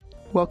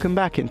Welcome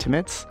back,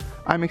 Intimates.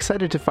 I'm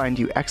excited to find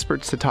you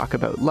experts to talk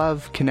about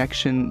love,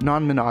 connection,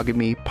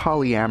 non-monogamy,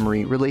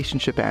 polyamory,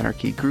 relationship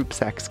anarchy, group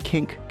sex,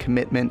 kink,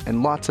 commitment,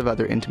 and lots of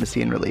other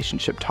intimacy and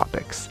relationship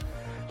topics.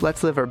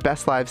 Let's live our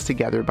best lives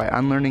together by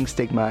unlearning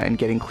stigma and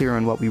getting clear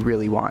on what we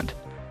really want.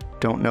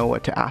 Don't know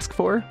what to ask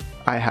for?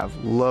 I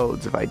have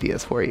loads of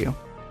ideas for you.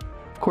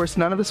 Of course,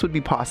 none of this would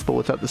be possible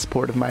without the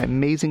support of my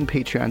amazing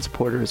Patreon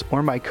supporters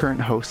or my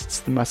current hosts,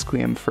 the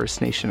Musqueam First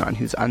Nation on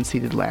whose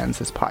unceded lands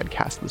this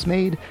podcast was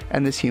made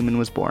and this human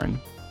was born.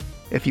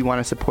 If you want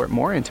to support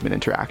more intimate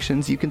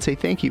interactions, you can say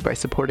thank you by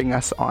supporting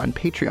us on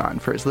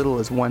Patreon for as little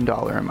as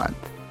 $1 a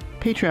month.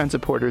 Patreon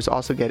supporters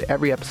also get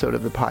every episode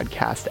of the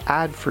podcast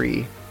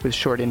ad-free with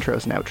short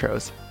intros and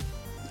outros.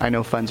 I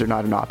know funds are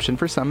not an option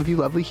for some of you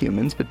lovely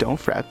humans, but don't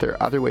fret, there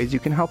are other ways you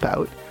can help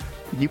out.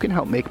 You can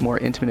help make more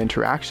intimate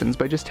interactions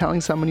by just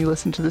telling someone you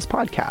listen to this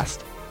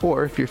podcast.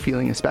 Or if you're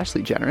feeling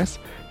especially generous,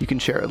 you can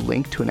share a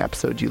link to an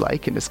episode you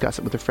like and discuss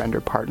it with a friend or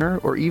partner,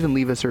 or even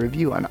leave us a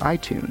review on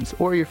iTunes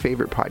or your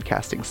favorite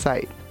podcasting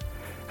site.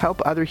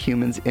 Help other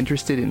humans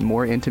interested in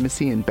more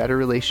intimacy and better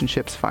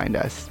relationships find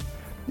us.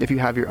 If you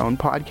have your own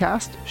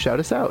podcast,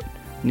 shout us out.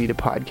 Need a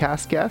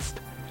podcast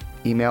guest?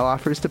 Email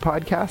offers to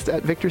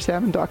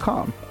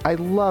podcast@victorsalmon.com. I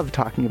love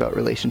talking about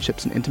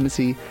relationships and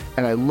intimacy,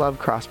 and I love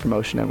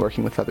cross-promotion and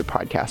working with other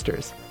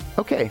podcasters.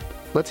 Okay,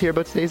 let's hear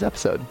about today's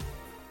episode.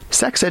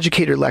 Sex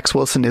educator Lex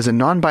Wilson is a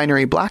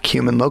non-binary black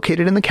human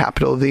located in the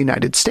capital of the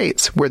United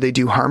States, where they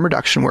do harm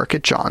reduction work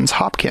at Johns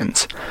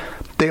Hopkins.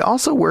 They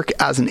also work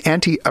as an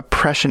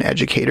anti-oppression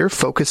educator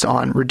focused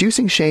on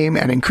reducing shame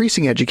and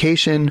increasing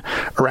education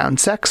around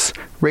sex,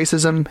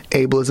 racism,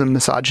 ableism,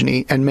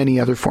 misogyny, and many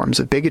other forms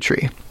of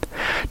bigotry.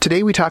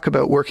 Today we talk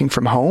about working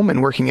from home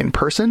and working in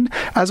person,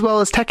 as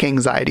well as tech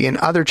anxiety and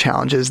other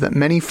challenges that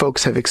many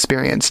folks have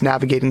experienced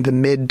navigating the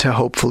mid to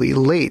hopefully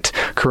late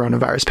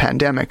coronavirus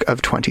pandemic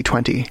of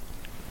 2020.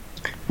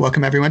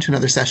 Welcome everyone to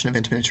another session of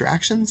Intimate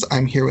Interactions.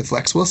 I'm here with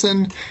Lex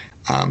Wilson,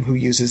 who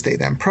uses they,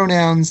 them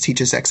pronouns,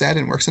 teaches sex ed,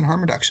 and works in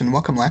harm reduction.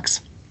 Welcome, Lex.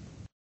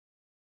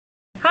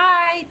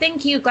 Hi,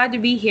 thank you. Glad to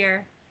be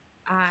here.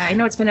 I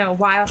know it's been a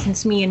while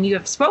since me and you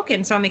have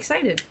spoken, so I'm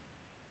excited.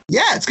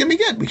 Yeah, it's going to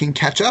be good. We can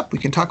catch up. We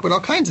can talk about all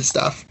kinds of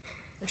stuff.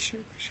 For sure.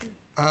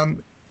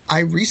 I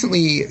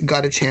recently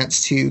got a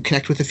chance to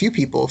connect with a few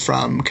people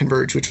from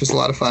Converge, which was a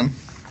lot of fun.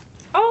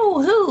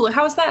 Oh, who?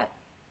 How's that?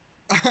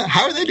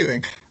 How are they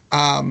doing?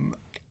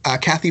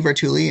 Kathy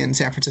Vartuli in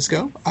San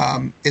Francisco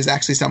is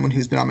actually someone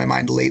who's been on my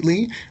mind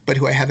lately, but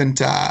who I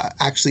haven't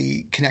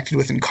actually connected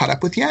with and caught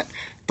up with yet.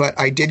 But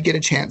I did get a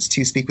chance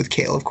to speak with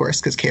Kale, of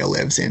course, because Kale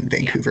lives in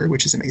Vancouver,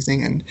 which is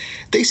amazing. And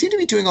they seem to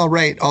be doing all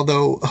right,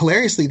 although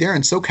hilariously, they're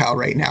in SoCal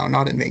right now,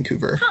 not in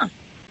Vancouver. Huh.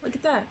 Look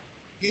at that.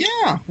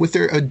 Yeah, with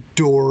their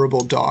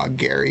adorable dog,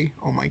 Gary.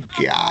 Oh, my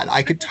God.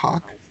 I could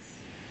talk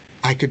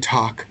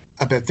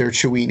about their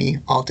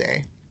Chiweenie all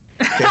day.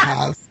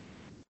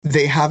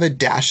 They have a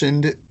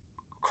Dachshund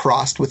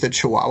crossed with a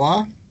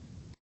Chihuahua.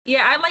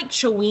 Yeah, I like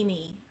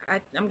Chiweenie.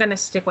 I'm going to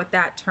stick with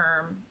that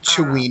term.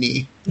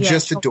 Chiweenie.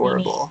 Just Chiweenie.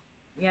 Adorable.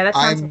 Yeah, that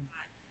sounds a lot.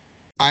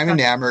 I'm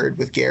enamored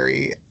with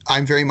Gary.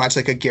 I'm very much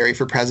like a Gary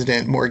for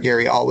president, more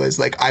Gary always.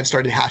 Like, I've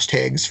started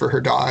hashtags for her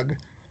dog.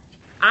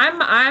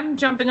 I'm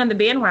jumping on the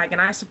bandwagon.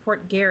 I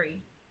support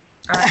Gary.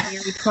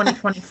 Gary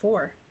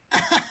 2024.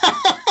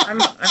 I'm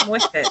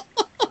with it.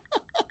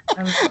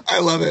 I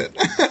love it.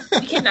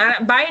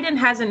 Biden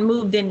hasn't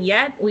moved in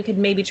yet. We could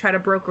maybe try to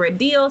broker a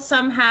deal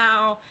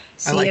somehow.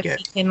 See if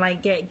we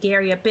can get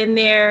Gary up in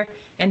there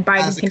and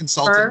Biden as a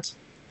consultant.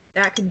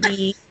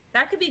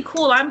 That could be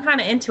cool. I'm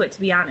kind of into it,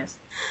 to be honest.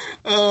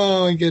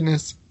 Oh my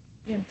goodness.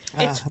 Yeah.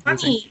 It's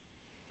funny.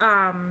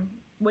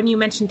 When you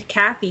mentioned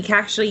Kathy,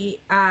 actually,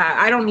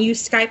 I don't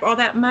use Skype all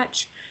that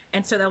much.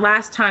 And so the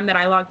last time that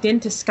I logged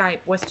into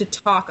Skype was to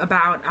talk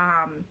about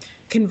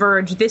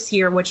Converge this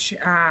year, which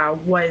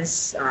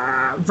was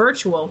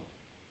virtual.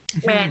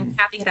 Mm-hmm. And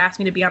Kathy had asked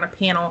me to be on a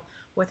panel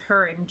with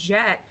her and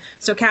Jet.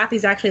 So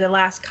Kathy's actually the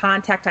last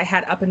contact I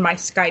had up in my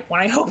Skype when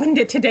I opened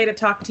it today to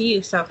talk to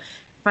you. So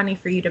funny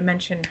for you to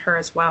mention her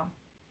as well.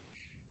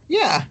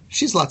 Yeah,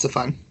 she's lots of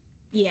fun.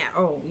 Yeah.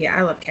 Oh, yeah.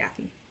 I love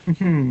Kathy.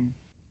 Mm-hmm.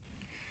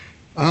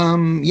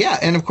 Yeah,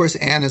 and of course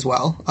Anne as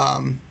well.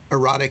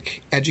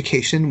 Erotic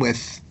Education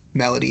with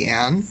Melody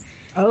Ann.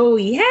 Oh,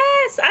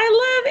 yes.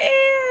 I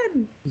love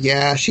Anne.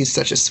 Yeah, she's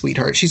such a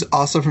sweetheart. She's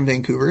also from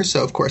Vancouver,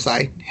 so of course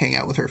I hang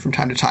out with her from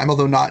time to time,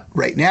 although not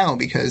right now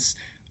because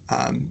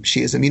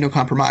she is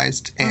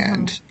immunocompromised,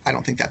 and I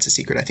don't think that's a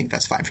secret. I think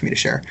that's fine for me to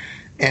share.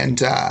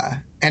 And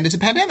it's a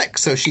pandemic,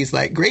 so she's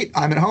like, great,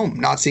 I'm at home,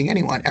 not seeing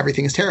anyone.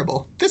 Everything is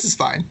terrible. This is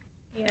fine.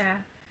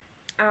 Yeah.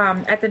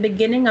 At the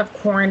beginning of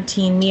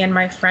quarantine, me and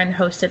my friend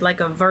hosted like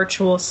a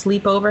virtual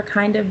sleepover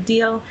kind of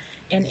deal,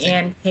 and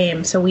Anne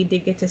came, so we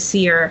did get to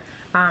see her.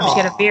 She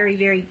had a very,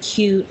 very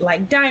cute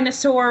like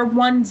dinosaur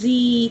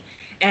onesie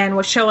and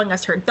was showing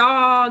us her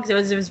dogs. It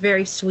was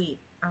very sweet.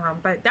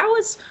 But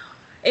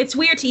it's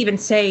weird to even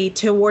say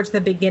towards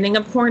the beginning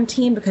of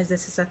quarantine because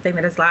this is a thing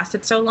that has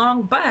lasted so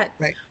long, but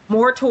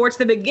more towards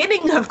the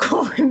beginning of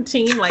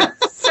quarantine, like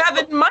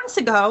 7 months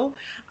ago,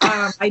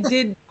 I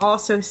did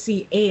also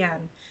see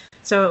Anne.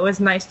 So it was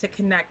nice to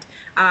connect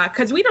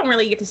because we don't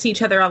really get to see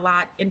each other a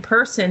lot in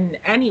person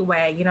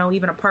anyway,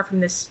 even apart from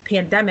this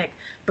pandemic,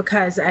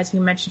 because as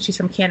you mentioned, she's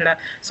from Canada.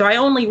 So I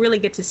only really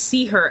get to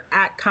see her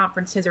at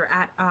conferences or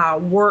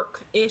at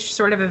work-ish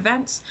sort of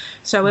events.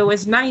 So it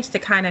was nice to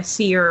kind of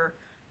see her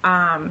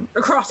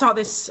across all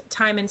this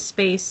time and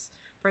space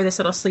for this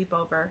little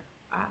sleepover.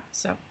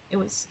 So it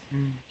was,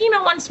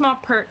 one small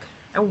perk.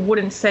 I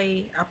wouldn't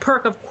say a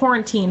perk of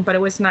quarantine, but it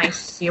was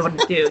nice to be able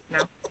to do,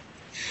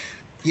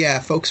 Yeah,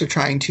 folks are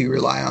trying to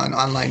rely on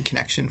online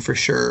connection for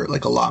sure,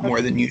 like a lot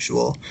more than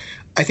usual.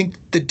 I think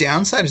the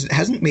downside is it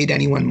hasn't made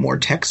anyone more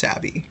tech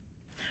savvy.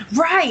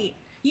 Right.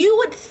 You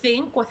would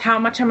think with how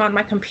much I'm on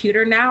my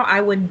computer now,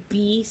 I would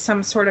be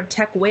some sort of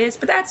tech whiz,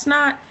 but that's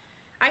not.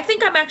 I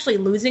think I'm actually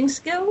losing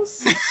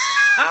skills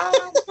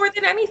more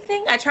than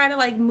anything. I try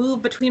to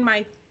move between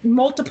my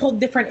multiple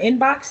different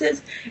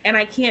inboxes and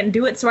I can't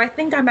do it. So I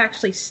think I'm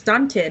actually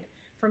stunted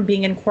from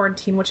being in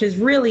quarantine, which is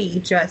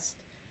really just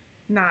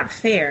not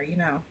fair,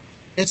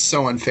 It's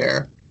so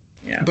unfair.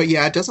 Yeah. But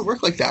yeah, it doesn't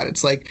work like that.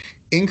 It's like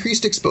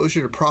increased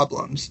exposure to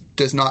problems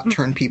does not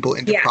turn people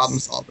into problem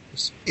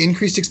solvers.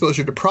 Increased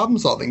exposure to problem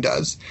solving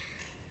does.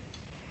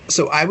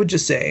 So I would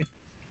just say,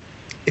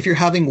 if you're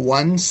having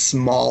one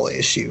small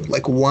issue,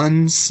 like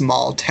one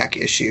small tech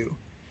issue,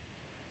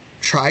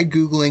 try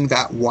Googling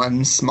that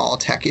one small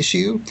tech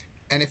issue.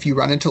 And if you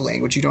run into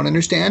language you don't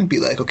understand, be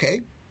like,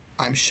 okay,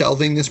 I'm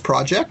shelving this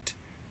project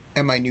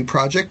and my new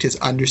project is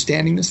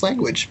understanding this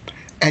language.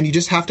 And you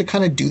just have to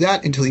kind of do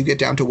that until you get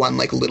down to one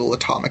little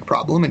atomic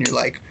problem and you're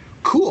like,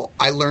 cool,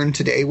 I learned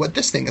today what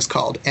this thing is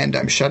called and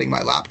I'm shutting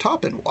my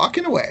laptop and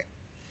walking away.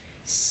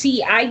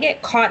 See, I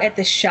get caught at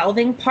the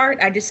shelving part.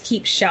 I just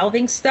keep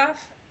shelving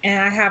stuff and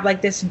I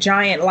have this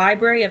giant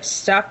library of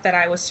stuff that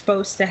I was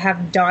supposed to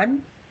have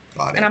done.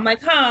 Got it. And I'm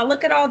like,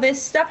 look at all this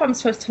stuff I'm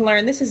supposed to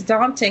learn. This is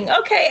daunting.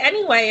 Okay,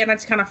 anyway, and I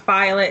just kind of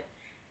file it,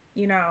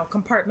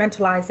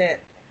 compartmentalize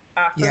it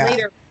for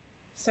later.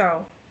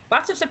 So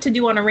lots of stuff to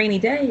do on a rainy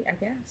day, I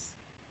guess.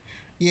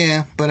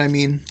 Yeah, but I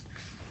mean,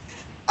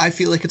 I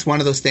feel like it's one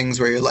of those things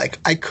where you're like,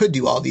 I could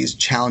do all these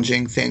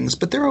challenging things,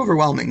 but they're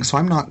overwhelming, so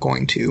I'm not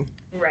going to.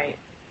 Right.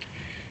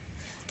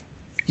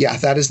 Yeah,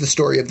 that is the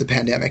story of the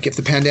pandemic. If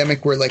the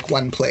pandemic were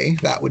one play,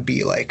 that would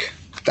be be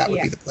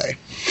the play.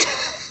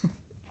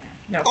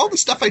 No. All the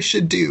stuff I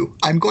should do,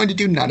 I'm going to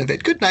do none of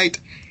it. Good night.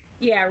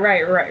 Yeah,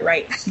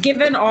 right.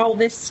 Given all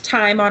this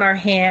time on our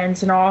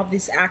hands and all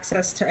this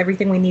access to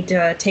everything we need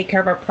to take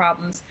care of our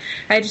problems,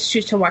 I just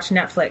choose to watch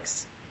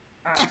Netflix.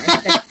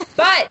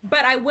 But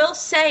I will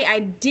say I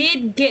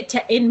did get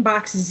to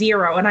inbox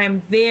 0, and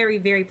I'm very,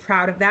 very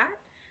proud of that.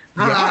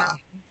 Yeah.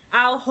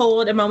 I'll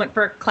hold a moment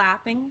for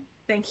clapping.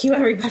 Thank you,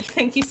 everybody.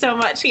 Thank you so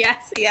much.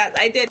 Yes,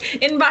 I did.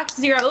 Inbox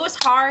 0. It was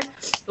hard.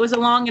 It was a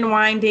long and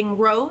winding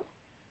road.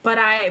 But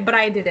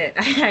I did it.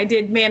 I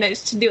did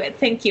manage to do it.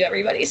 Thank you,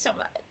 everybody, so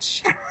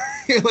much.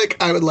 You're like,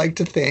 I would like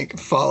to thank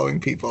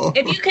following people.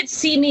 If you could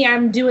see me,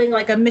 I'm doing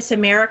a Miss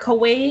America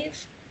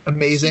wave.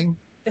 Amazing.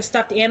 The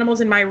stuffed animals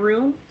in my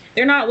room,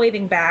 they're not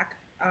waving back.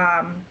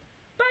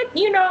 But,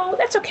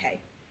 that's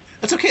okay.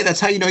 That's okay. That's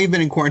how you know you've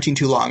been in quarantine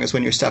too long, is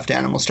when your stuffed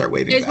animals start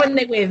waving back. It's when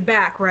they wave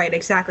back, right,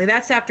 exactly.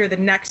 That's after the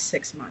next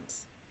 6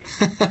 months.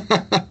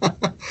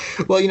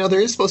 Well, there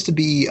is supposed to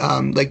be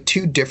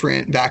 2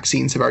 different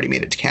vaccines have already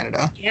made it to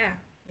Canada.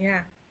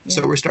 Yeah.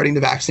 So we're starting to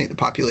vaccinate the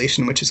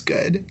population, which is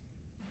good.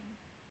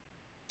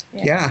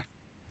 Yeah.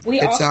 We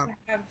also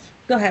have...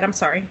 Go ahead, I'm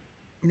sorry.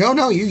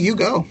 No, you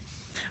go.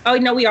 Oh,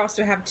 no, we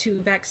also have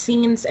 2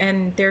 vaccines,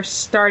 and they're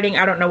starting...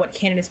 I don't know what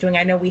Canada's doing.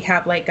 I know we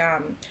have,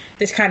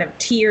 this kind of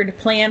tiered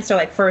plan. So,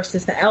 first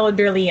is the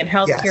elderly and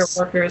healthcare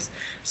workers.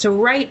 So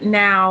right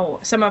now,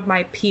 some of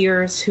my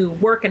peers who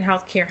work in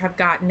healthcare have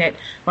gotten it.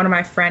 One of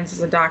my friends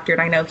is a doctor,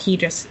 and I know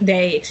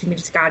they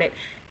just got it.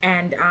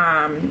 And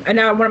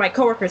now one of my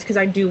coworkers, because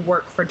I do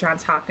work for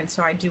Johns Hopkins,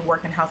 so I do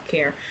work in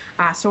healthcare.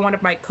 So one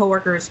of my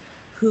coworkers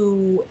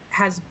who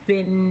has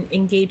been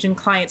engaging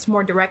clients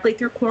more directly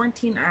through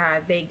quarantine,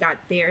 they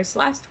got theirs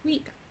last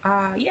week.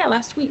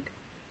 Last week.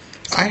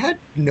 I had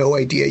no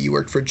idea you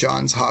worked for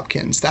Johns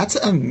Hopkins. That's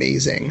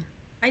amazing.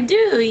 I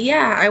do,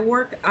 yeah. I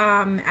work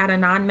at a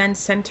non-men's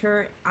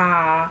center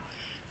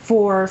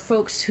for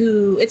folks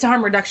who... It's a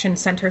harm reduction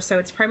center, so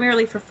it's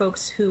primarily for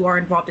folks who are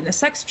involved in the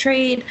sex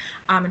trade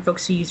and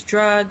folks who use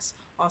drugs,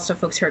 also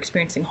folks who are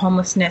experiencing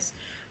homelessness.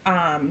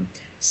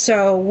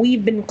 So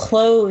we've been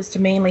closed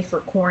mainly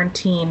for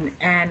quarantine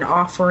and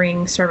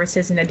offering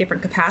services in a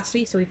different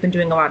capacity. So we've been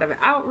doing a lot of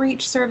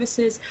outreach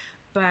services.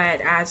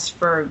 But as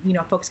for,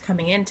 folks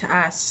coming into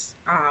us,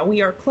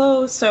 we are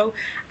closed. So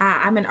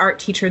I'm an art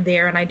teacher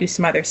there and I do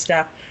some other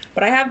stuff.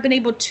 But I have been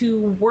able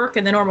to work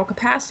in the normal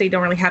capacity.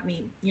 Don't really have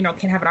me,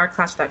 can't have an art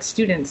class without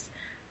students.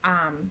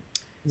 Right.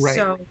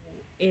 So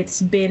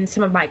it's been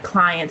some of my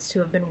clients who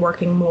have been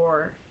working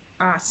more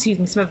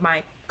some of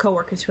my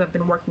coworkers who have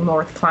been working more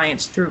with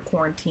clients through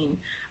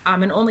quarantine,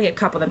 and only a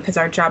couple of them because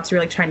our job's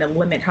really trying to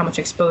limit how much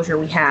exposure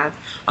we have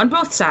on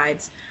both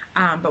sides.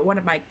 But one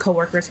of my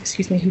coworkers,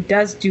 who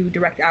does do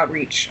direct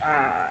outreach,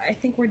 I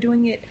think we're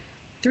doing it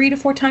 3 to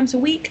 4 times a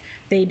week.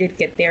 They did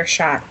get their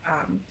shot.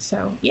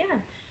 So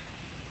yeah,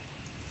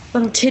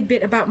 little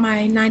tidbit about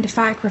my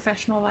 9-to-5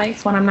 professional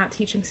life when I'm not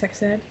teaching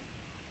sex ed.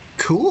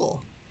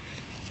 Cool.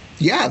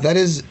 Yeah, that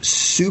is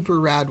super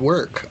rad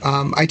work.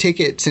 I take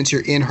it since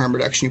you're in harm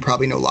reduction, you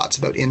probably know lots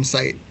about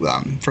Insight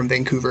from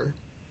Vancouver.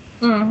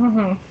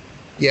 Mm-hmm.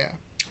 Yeah.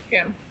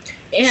 Yeah.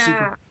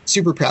 Yeah.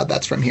 Super proud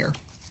that's from here.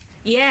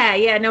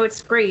 Yeah, no,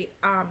 it's great.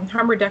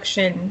 Harm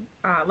reduction,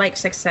 like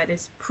sex ed,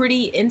 is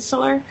pretty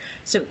insular.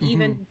 So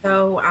even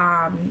though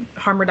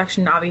harm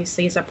reduction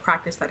obviously is a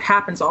practice that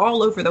happens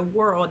all over the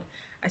world,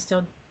 I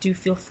still do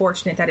feel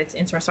fortunate that it's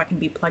insular, so I can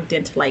be plugged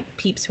into like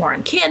peeps who are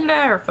in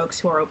Canada or folks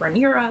who are over in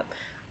Europe.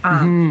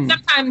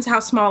 Sometimes how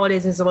small it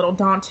is a little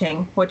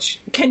daunting, which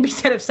can be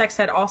said of sex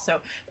ed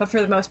also. But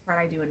for the most part,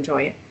 I do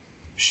enjoy it.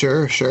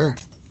 Sure.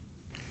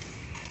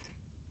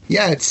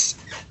 Yeah, it's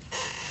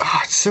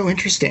so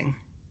interesting.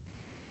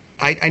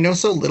 I know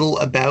so little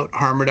about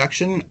harm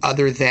reduction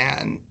other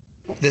than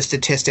the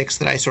statistics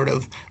that I sort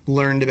of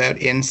learned about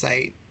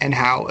Insight and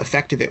how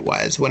effective it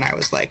was when I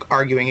was like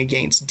arguing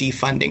against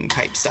defunding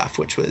type stuff,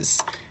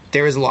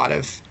 there was a lot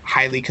of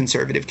highly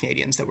conservative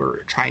Canadians that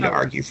were trying to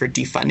argue for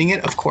defunding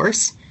it, of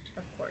course.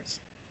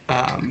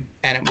 And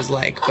it was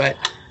like,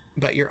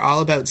 but you're all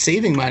about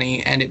saving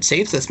money and it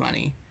saves us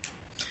money.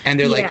 And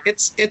they're like,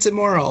 it's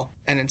immoral.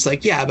 And it's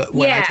like, yeah, but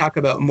when I talk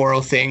about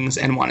moral things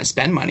and want to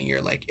spend money,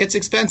 you're like, it's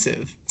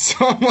expensive.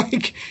 So I'm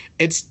like,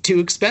 it's too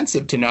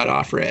expensive to not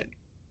offer it.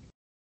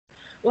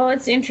 Well,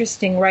 it's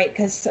interesting, right?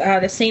 Because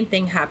the same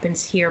thing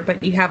happens here,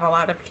 but you have a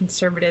lot of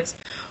conservatives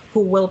who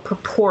will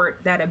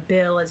purport that a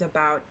bill is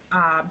about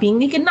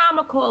being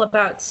economical,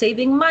 about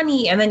saving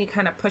money, and then you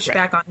kind of push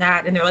back on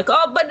that, and they're like,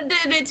 oh, but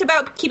it's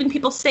about keeping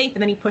people safe,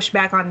 and then you push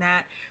back on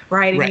that,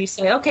 right? And you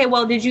say, okay,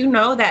 well, did you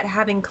know that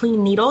having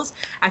clean needles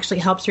actually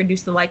helps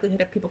reduce the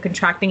likelihood of people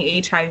contracting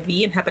HIV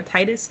and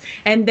hepatitis?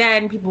 And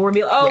then people will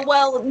be,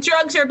 well,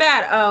 drugs are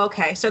bad. Oh,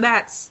 okay, so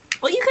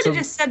you could have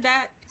just said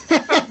that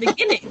from the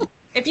beginning.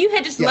 If you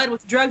had just led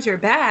with drugs are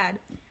bad,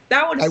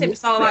 that would have saved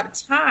us all a lot of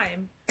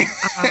time.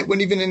 I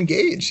wouldn't even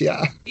engage,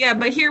 yeah. Yeah,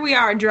 but here we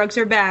are. Drugs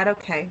are bad.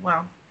 Okay,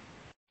 well,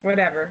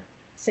 whatever.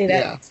 Say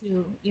that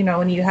to,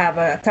 when you have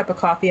a cup of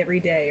coffee every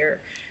day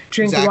or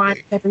drink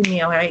wine every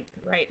meal,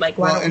 right? Like,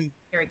 why don't we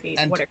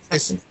interrogate whatever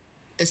substance?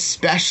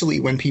 Especially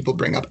when people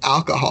bring up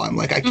alcohol. I'm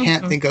like, I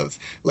can't think of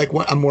like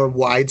what a more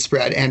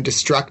widespread and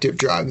destructive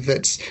drug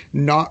that's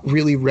not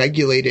really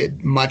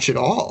regulated much at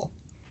all.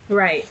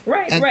 Right.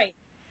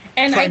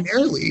 And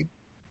primarily...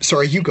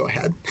 Sorry, you go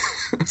ahead.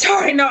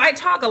 Sorry, no, I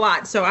talk a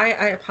lot, so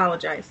I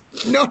apologize.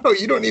 No,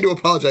 you don't need to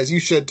apologize. You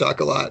should talk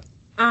a lot.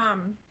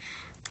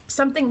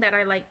 Something that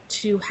I like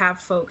to have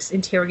folks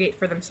interrogate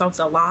for themselves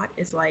a lot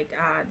is like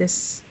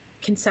this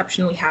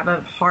conception we have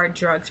of hard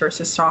drugs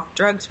versus soft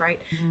drugs, right?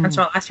 And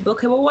so I'll ask people,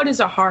 okay, well, what is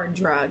a hard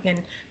drug?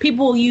 And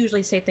people will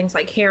usually say things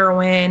like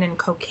heroin and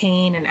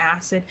cocaine and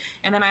acid.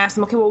 And then I ask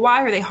them, okay, well,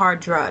 why are they hard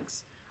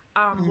drugs?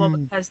 Well,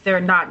 because they're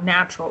not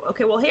natural.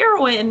 Okay, well,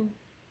 heroin...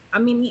 I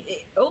mean,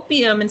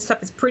 opium and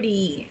stuff is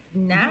pretty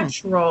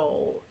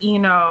natural.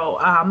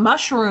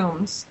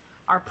 Mushrooms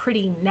are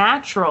pretty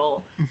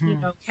natural.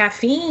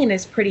 Caffeine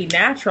is pretty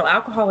natural.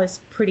 Alcohol is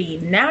pretty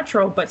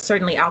natural, but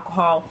certainly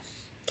alcohol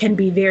can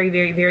be very,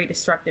 very, very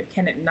destructive,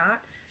 can it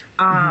not?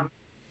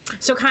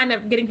 So kind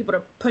of getting people to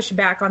push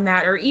back on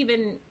that, or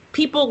even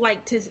people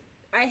like to,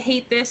 I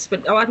hate this,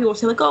 but a lot of people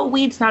say like, oh,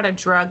 weed's not a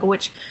drug,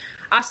 which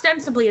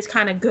ostensibly is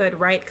kind of good,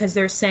 right? Because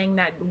they're saying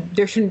that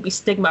there shouldn't be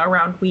stigma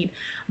around weed,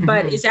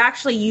 but it's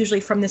actually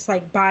usually from this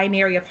like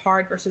binary of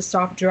hard versus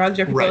soft drugs,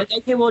 or people are like,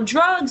 okay, well,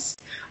 drugs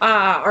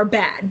are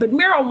bad, but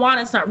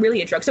marijuana is not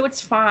really a drug, so it's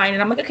fine.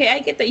 And I'm like, okay, I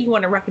get that you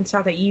want to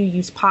reconcile that you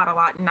use pot a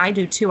lot, and I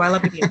do too. I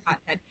love to be a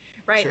pothead,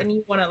 right? And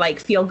you want to like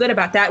feel good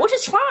about that, which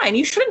is fine.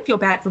 You shouldn't feel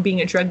bad for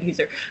being a drug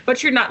user,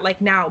 but you're not like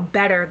now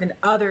better than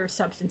other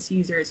substance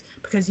users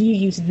because you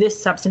use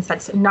this substance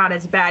that's not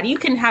as bad. You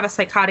can have a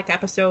psychotic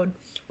episode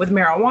with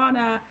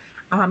marijuana.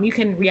 You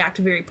can react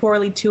very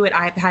poorly to it.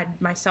 I've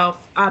had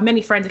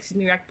many friends,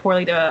 react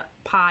poorly to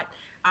pot.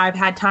 I've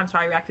had times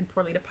where I reacted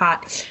poorly to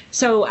pot.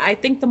 So I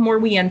think the more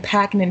we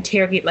unpack and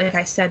interrogate, like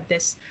I said,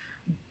 this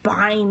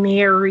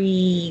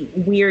binary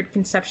weird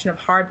conception of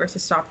hard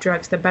versus soft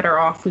drugs, the better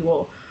off we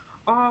will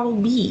all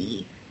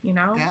be,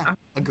 Yeah,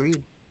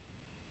 agreed.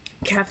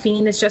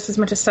 Caffeine is just as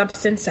much a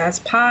substance as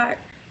pot.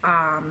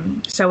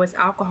 So is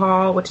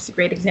alcohol, which is a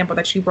great example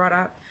that you brought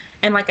up.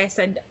 And like I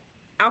said,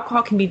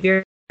 alcohol can be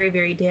very, very,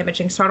 very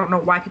damaging. So I don't know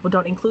why people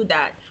don't include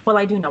that. Well,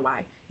 I do know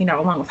why,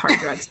 along with hard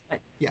drugs.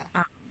 But yeah.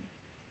 Well,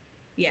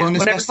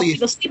 whatever helps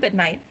people sleep at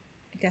night,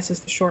 I guess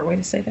is the short way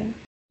to say that.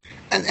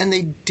 And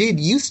they did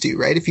used to,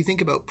 right? If you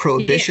think about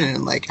prohibition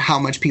and like how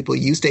much people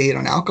used to hate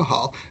on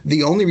alcohol,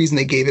 the only reason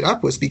they gave it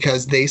up was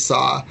because they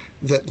saw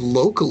that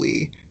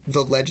locally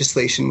the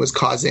legislation was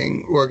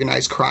causing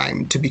organized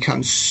crime to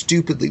become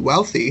stupidly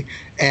wealthy.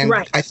 And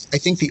I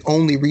think the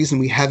only reason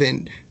we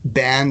haven't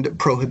banned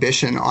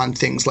prohibition on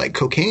things like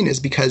cocaine is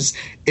because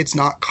it's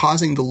not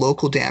causing the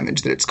local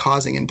damage that it's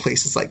causing in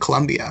places like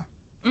Colombia.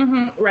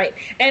 Mm-hmm, right.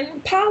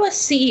 And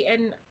policy,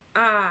 and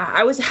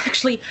I was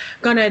actually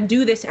going to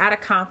do this at a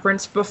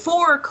conference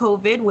before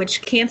COVID,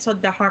 which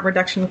canceled the harm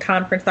reduction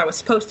conference that was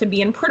supposed to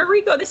be in Puerto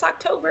Rico this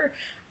October.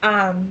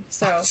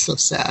 So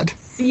sad.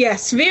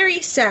 Yes,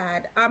 very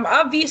sad.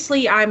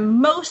 Obviously,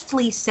 I'm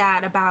mostly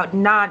sad about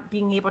not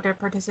being able to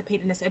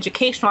participate in this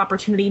educational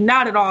opportunity.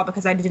 Not at all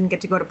because I didn't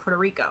get to go to Puerto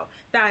Rico.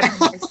 That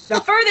is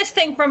the furthest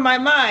thing from my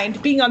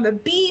mind. Being on the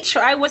beach,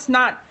 I was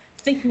not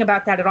thinking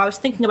about that at all. I was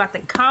thinking about the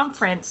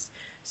conference.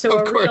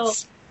 So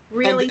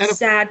really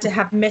sad to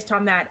have missed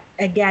on that,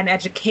 again,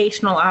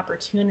 educational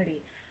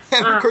opportunity.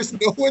 And of course,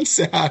 no one's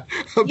sad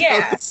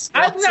about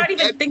I'm not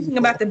even thinking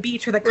about the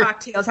beach or the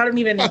cocktails. I don't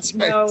even know. It's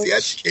the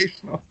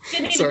educational.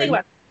 Didn't even think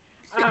about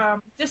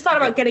it. Just thought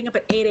about getting up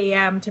at 8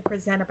 a.m. to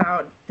present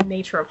about the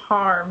nature of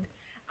harm.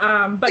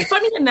 But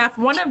funny enough,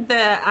 one of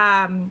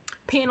the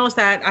panels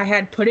that I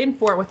had put in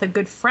for with a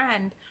good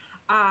friend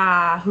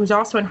who's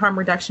also in harm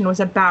reduction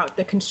was about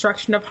the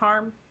construction of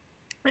harm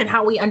and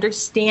how we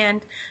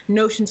understand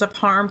notions of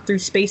harm through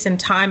space and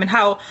time, and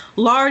how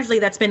largely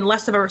that's been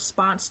less of a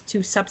response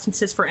to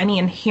substances for any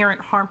inherent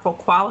harmful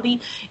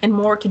quality and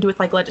more to do with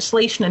like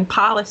legislation and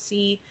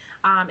policy.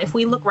 If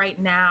we look right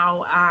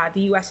now,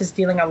 the U.S. is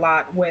dealing a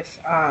lot with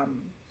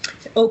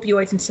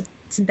opioids and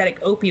synthetic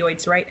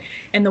opioids, right?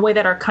 And the way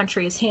that our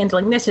country is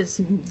handling this is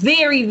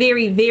very,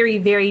 very, very,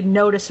 very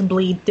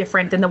noticeably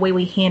different than the way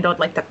we handled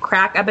like the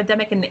crack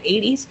epidemic in the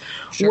 80s,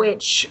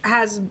 which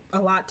has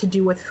a lot to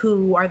do with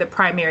who are the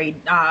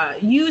primary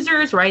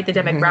users, right? The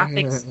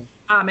demographics,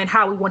 and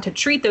how we want to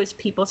treat those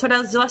people. So it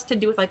has less to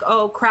do with like,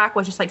 oh, crack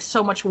was just like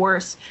so much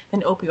worse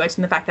than opioids,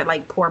 and the fact that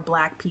like poor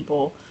black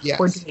people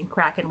were doing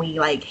crack and we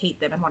like hate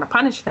them and want to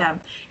punish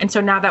them. And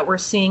so now that we're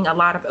seeing a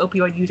lot of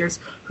opioid users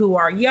who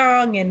are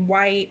young and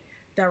white,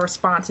 the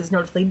response is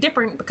noticeably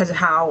different because of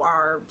how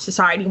our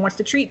society wants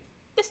to treat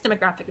this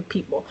demographic of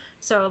people.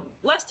 So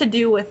less to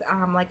do with,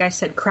 like I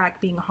said,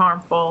 crack being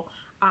harmful,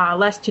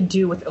 less to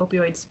do with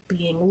opioids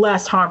being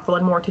less harmful,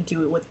 and more to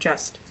do with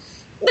just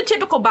the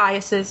typical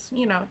biases,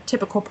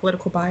 typical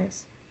political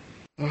bias.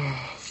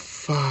 Oh,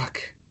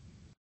 fuck.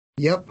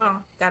 Yep.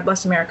 Oh, God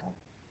bless America.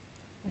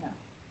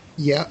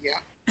 Yeah.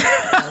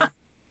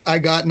 I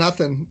got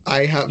nothing.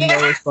 I have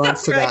no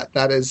response to that.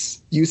 That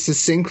is, you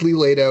succinctly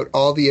laid out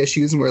all the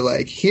issues and we're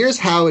like, here's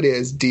how it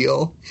is,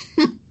 deal.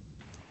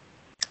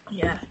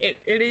 Yeah, it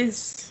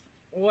is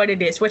what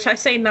it is, which I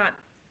say not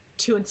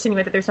to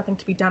insinuate that there's nothing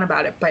to be done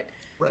about it, but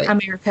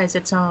America is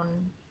its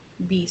own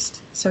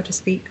beast, so to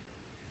speak.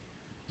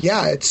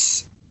 Yeah,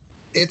 it's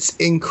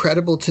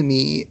incredible to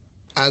me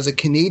as a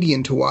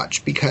Canadian to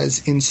watch,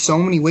 because in so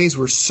many ways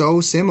we're so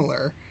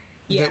similar.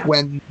 That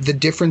when the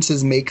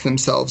differences make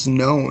themselves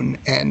known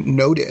and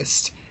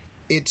noticed,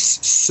 it's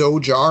so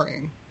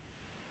jarring.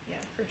 Yeah,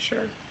 for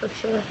sure.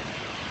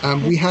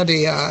 We had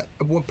a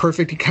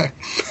perfect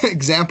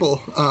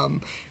example.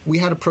 We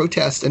had a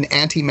protest, an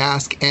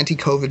anti-mask,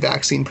 anti-COVID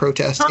vaccine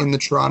protest in the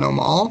Toronto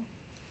Mall.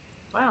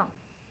 Wow.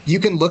 You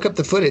can look up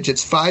the footage.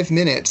 It's 5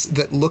 minutes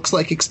that looks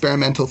like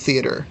experimental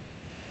theater.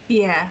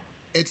 Yeah.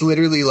 It's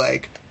literally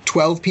like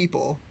 12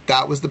 people.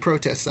 That was the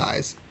protest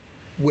size,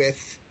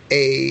 with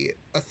a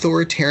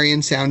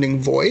authoritarian sounding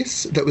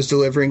voice that was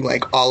delivering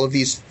like all of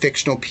these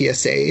fictional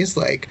PSAs,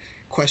 like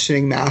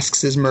questioning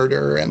masks is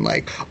murder, and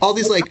like all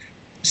these like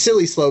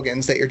silly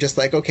slogans that you're just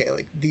like, okay,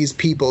 like these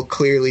people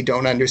clearly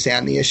don't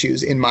understand the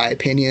issues, in my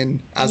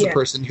opinion, as a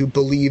person who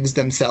believes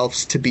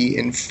themselves to be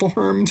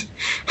informed.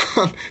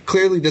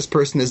 Clearly this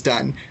person has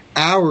done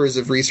hours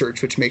of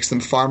research, which makes them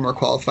far more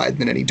qualified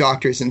than any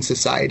doctors in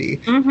society.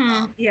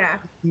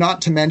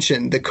 Not to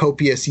mention the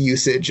copious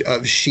usage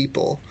of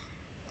sheeple.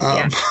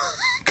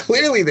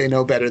 Clearly they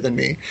know better than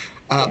me.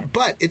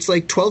 But it's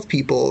like 12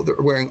 people that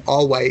are wearing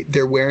all white.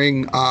 They're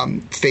wearing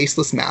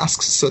faceless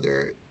masks, so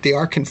they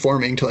are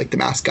conforming to like the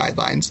mask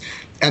guidelines,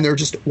 and they're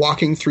just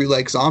walking through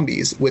like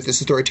zombies with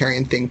this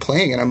authoritarian thing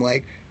playing. And I'm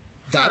like,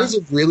 that is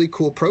a really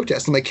cool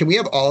protest. I'm like, can we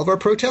have all of our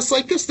protests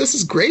like this? This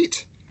is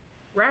great.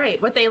 Right.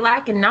 What they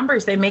lack in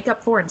numbers, they make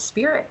up for in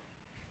spirit.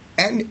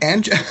 And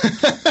and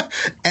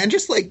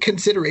just like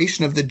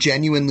consideration of the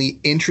genuinely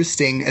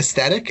interesting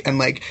aesthetic and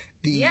like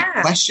the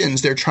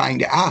questions they're trying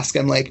to ask.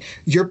 I'm like,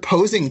 you're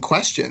posing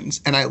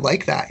questions, and I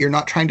like that. You're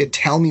not trying to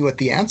tell me what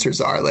the answers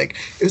are. Like,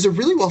 it was a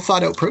really well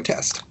thought out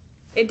protest.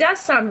 It does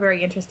sound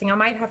very interesting. I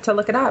might have to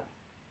look it up.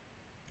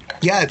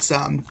 Yeah, it's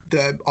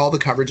all the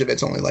coverage of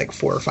it's only like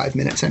 4 or 5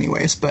 minutes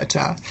anyways, but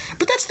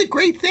that's the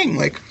great thing.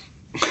 Like,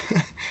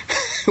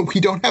 we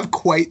don't have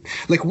quite,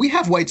 like, we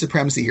have white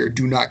supremacy here.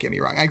 Do not get me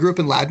wrong. I grew up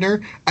in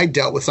Ladner. I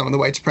dealt with some of the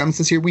white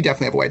supremacists here. We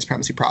definitely have a white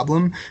supremacy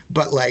problem,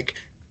 but like,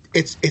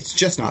 it's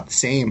just not the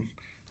same.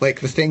 like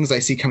the things I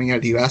see coming out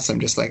of the US, I'm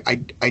just like,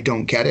 I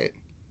don't get it.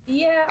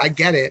 Yeah. I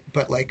get it,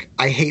 but like,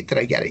 I hate that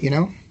I get it, you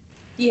know?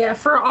 Yeah,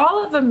 for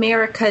all of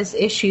America's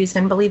issues,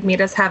 and believe me, it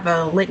does have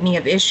a litany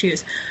of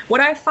issues, what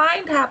I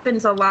find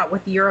happens a lot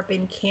with Europe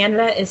and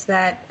Canada is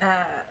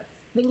that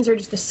things are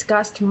just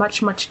discussed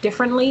much, much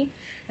differently.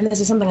 And this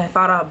is something I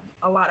thought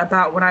a lot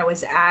about when I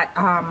was at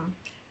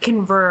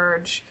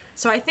Converge.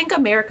 So I think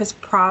America's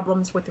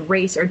problems with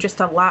race are just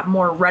a lot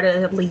more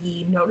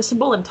readily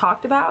noticeable and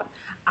talked about.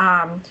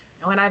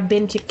 When I've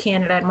been to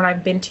Canada and when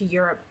I've been to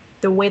Europe,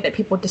 the way that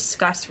people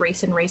discuss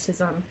race and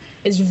racism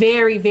is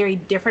very, very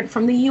different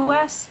from the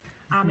U.S.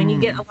 And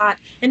you get a lot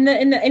in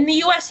the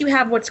U.S. You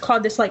have what's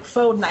called this like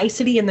faux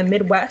nicety in the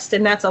Midwest,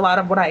 and that's a lot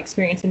of what I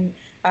experience in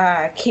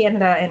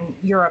Canada and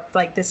Europe,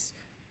 like this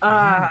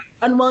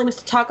unwillingness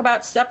to talk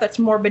about stuff that's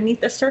more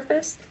beneath the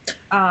surface.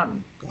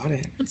 Got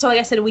it. So, like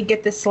I said, we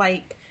get this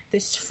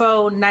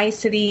faux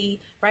nicety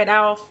right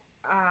out.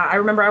 I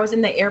remember I was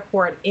in the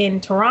airport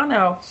in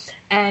Toronto,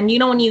 and you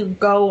know when you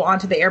go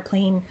onto the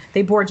airplane,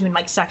 they board you in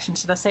like sections.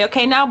 So they'll say,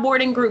 okay, now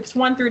boarding groups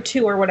 1 through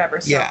 2 or whatever.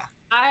 So yeah.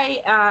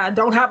 I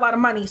don't have a lot of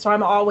money, so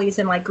I'm always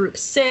in like group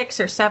 6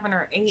 or 7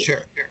 or 8.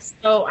 Sure.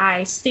 So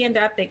I stand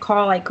up. They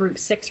call like group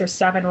 6 or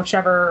 7,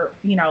 whichever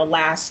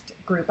last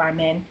group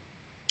I'm in.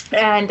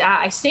 And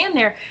I stand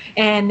there,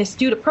 and this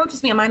dude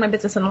approaches me. I mind my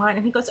business in line,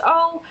 and he goes,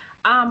 "Oh,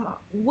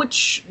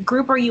 which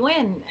group are you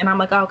in?" And I'm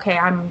like, "Okay,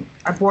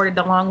 I boarded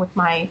along with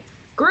my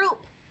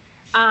group."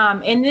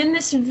 And in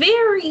this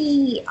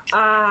very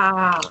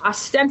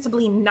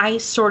ostensibly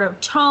nice sort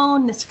of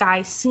tone, this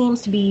guy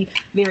seems to be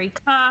very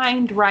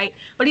kind, right?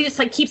 But he just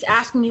like keeps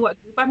asking me what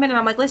group I'm in, and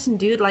I'm like, "Listen,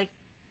 dude, like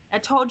I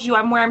told you,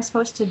 I'm where I'm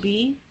supposed to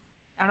be.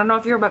 I don't know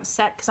if you're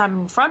upset because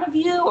I'm in front of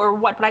you or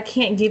what, but I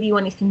can't give you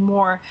anything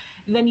more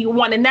than you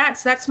want." And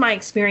that's my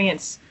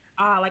experience.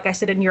 Like I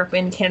said, in Europe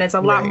and Canada, it's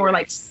a lot more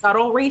like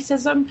subtle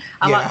racism,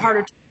 a lot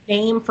harder to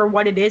name for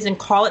what it is and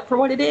call it for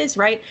what it is,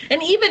 right?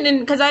 And even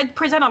because I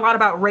present a lot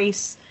about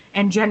race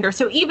and gender,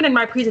 so even in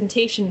my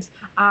presentations,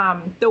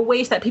 the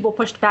ways that people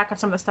pushed back on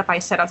some of the stuff I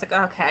said, I was like,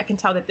 okay, I can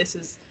tell that this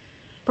is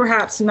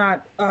perhaps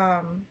not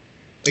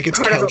like it's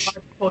part of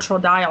a cultural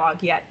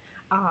dialogue yet.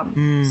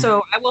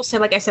 So I will say,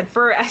 like I said,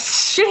 for as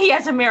shitty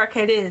as America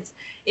it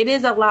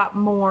is a lot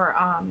more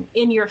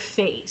in your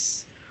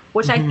face,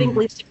 which I think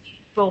leads to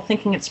people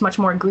thinking it's much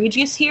more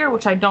egregious here,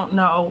 which I don't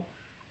know.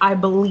 I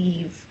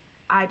believe.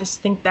 I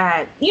just think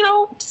that,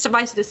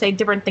 suffice it to say,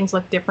 different things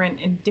look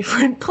different in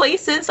different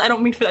places. I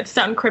don't mean for that to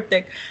sound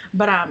cryptic,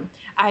 but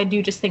I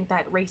do just think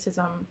that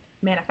racism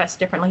manifests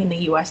differently in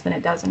the U.S. than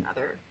it does in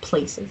other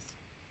places.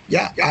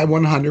 Yeah, I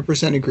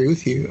 100% agree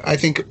with you. I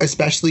think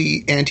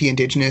especially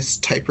anti-Indigenous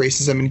type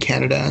racism in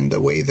Canada and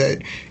the way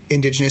that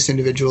Indigenous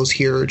individuals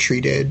here are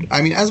treated,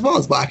 I mean, as well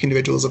as Black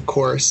individuals, of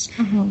course.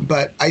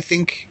 But I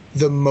think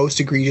the most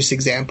egregious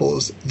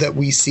examples that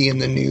we see in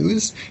the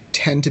news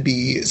tend to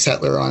be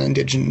settler on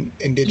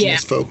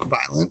Indigenous folk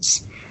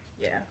violence.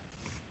 Yeah.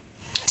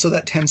 So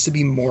that tends to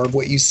be more of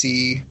what you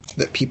see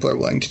that people are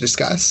willing to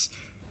discuss.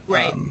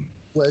 Right.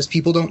 Whereas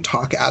people don't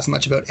talk as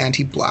much about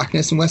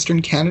anti-Blackness in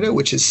Western Canada,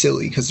 which is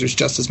silly because there's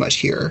just as much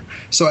here.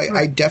 So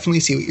I definitely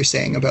see what you're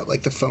saying about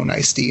like the faux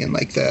nicety and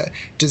like the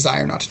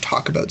desire not to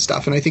talk about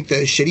stuff. And I think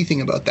the shitty thing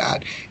about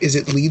that is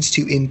it leads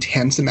to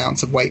intense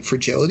amounts of white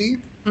fragility,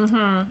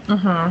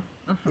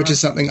 which is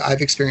something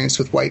I've experienced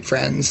with white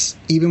friends,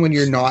 even when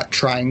you're not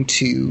trying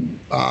to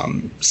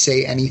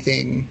say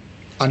anything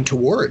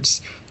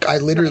untowards. I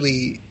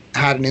literally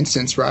had an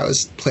instance where I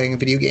was playing a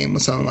video game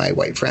with some of my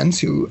white friends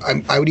who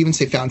I would even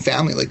say found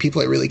family, like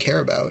people I really care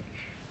about.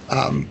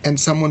 And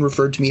someone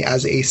referred to me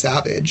as a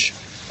savage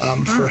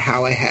for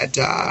how I had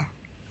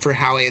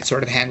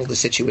sort of handled the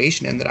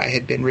situation and that I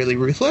had been really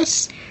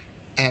ruthless.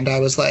 And I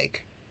was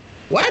like,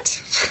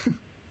 what?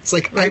 It's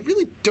like, I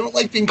really don't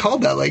like being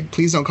called that. Like,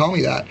 please don't call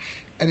me that.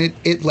 And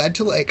it led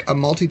to like a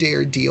multi-day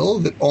ordeal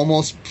that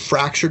almost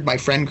fractured my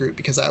friend group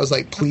because I was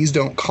like, please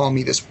don't call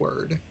me this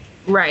word.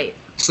 Right.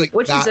 It's like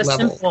which that is a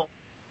level. simple,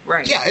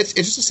 right. Yeah, it's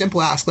just a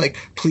simple ask. Like,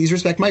 please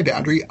respect my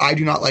boundary. I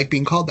do not like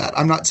being called that.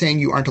 I'm not saying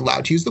you aren't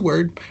allowed to use the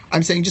word.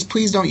 I'm saying just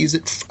please don't use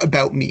it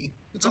about me.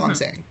 That's all I'm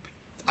saying.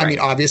 I mean,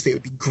 obviously, it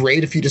would be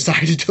great if you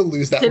decided to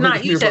lose that word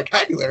from your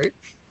vocabulary.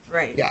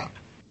 Right. Yeah.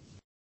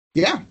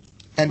 Yeah.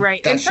 And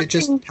that shit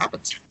just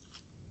happens.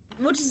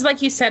 Which is,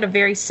 like you said, a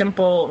very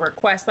simple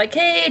request. Like,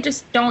 hey,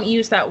 just don't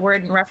use that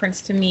word in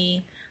reference to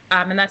me.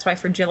 And that's why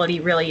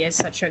fragility really is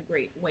such a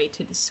great way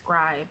to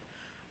describe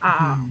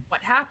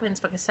what happens,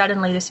 because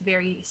suddenly this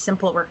very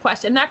simple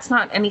request, and that's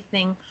not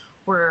anything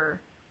we're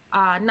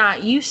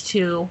not used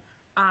to.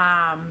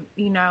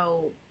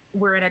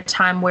 We're in a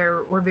time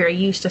where we're very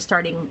used to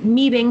starting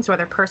meetings,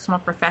 whether personal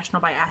or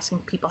professional, by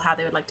asking people how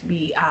they would like to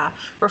be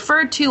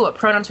referred to, what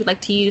pronouns we'd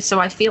like to use. So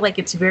I feel like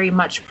it's very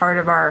much part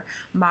of our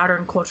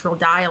modern cultural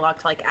dialogue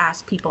to like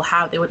ask people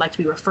how they would like to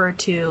be referred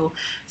to.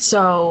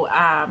 So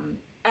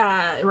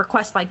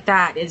request like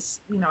that is,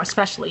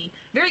 especially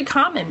very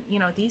common,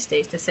 these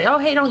days, to say, oh,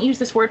 hey, don't use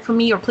this word for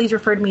me, or please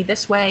refer to me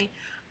this way.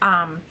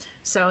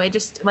 So it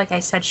just, like I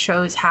said,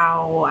 shows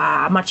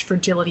how much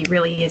fragility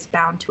really is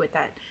bound to it,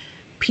 that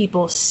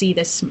people see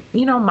this,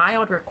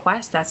 mild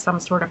request as some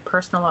sort of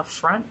personal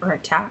affront or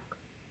attack.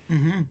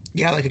 Mm-hmm.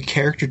 Yeah, like a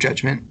character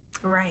judgment.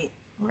 Right.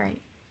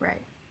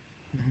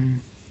 Mm-hmm.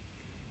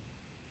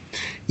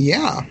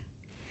 Yeah.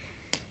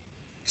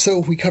 So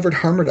we covered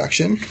harm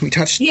reduction. We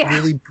touched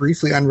really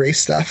briefly on race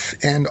stuff,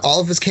 and all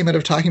of this came out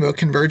of talking about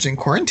Converge and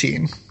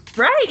quarantine.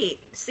 Right.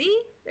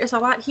 See, there's a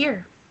lot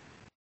here.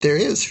 There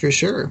is, for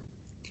sure.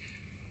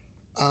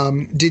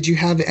 Did you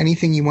have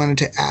anything you wanted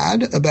to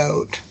add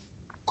about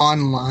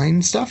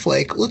online stuff?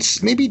 Like,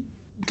 let's maybe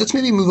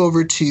move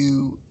over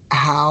to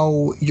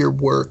how your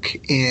work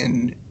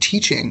in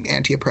teaching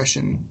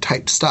anti-oppression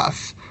type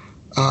stuff,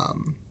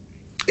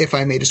 if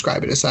I may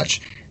describe it as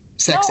such,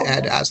 sex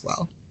ed as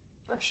well.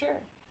 For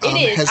sure.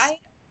 It is.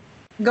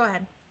 Go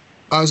ahead.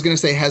 I was going to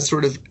say, has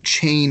sort of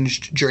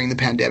changed during the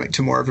pandemic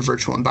to more of a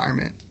virtual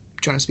environment. Do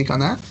you want to speak on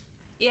that?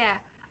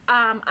 Yeah.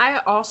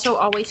 I also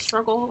always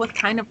struggle with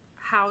kind of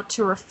how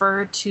to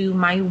refer to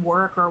my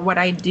work or what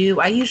I do.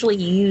 I usually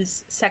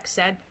use sex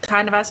ed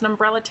kind of as an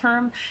umbrella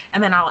term,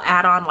 and then I'll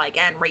add on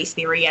and race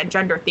theory and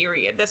gender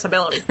theory and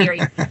disability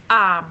theory.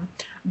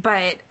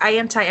 But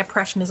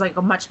anti-oppression is a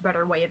much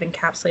better way of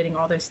encapsulating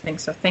all those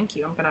things. So thank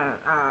you. I'm going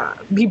to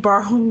be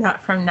borrowing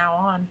that from now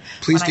on.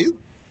 Please do.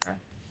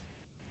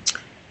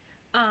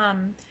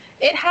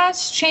 It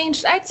has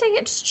changed. I'd say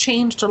it's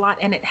changed a lot,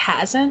 and it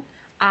hasn't.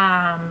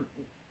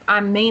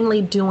 I'm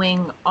mainly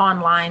doing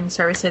online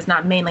services.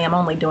 Not mainly, I'm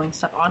only doing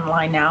stuff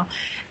online now.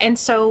 And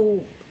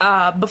so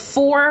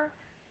before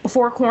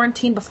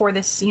quarantine, before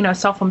this,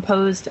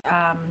 self-imposed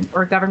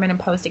or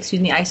government-imposed,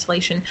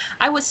 isolation,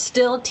 I was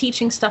still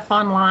teaching stuff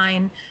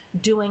online,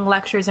 doing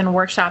lectures and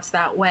workshops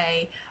that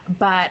way.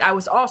 But I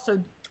was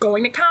also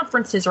going to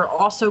conferences, or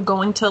also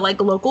going to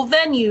local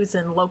venues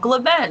and local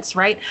events,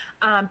 right?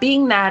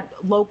 Being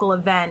that local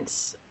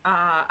events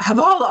have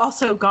all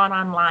also gone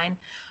online.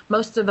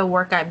 Most of the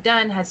work I've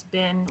done has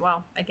been,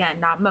 well, again,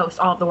 not most,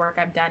 all of the work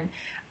I've done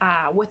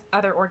with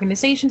other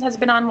organizations has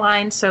been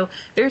online. So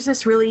there's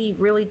this really,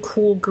 really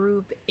cool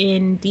group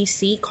in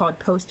DC called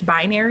Post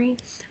Binary,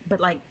 but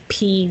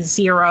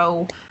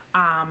P0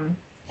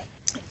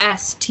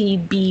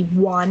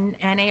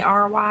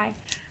 STB1NARY.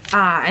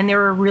 And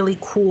they're a really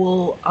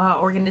cool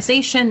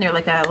organization. They're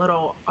a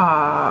little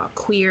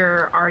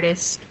queer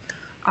artist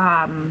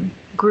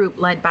group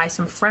led by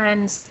some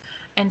friends.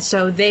 And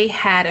so they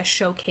had a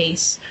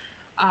showcase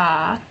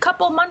a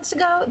couple months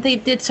ago. They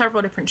did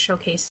several different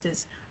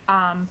showcases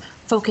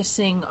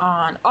focusing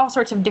on all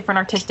sorts of different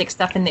artistic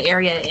stuff in the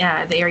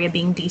area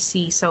being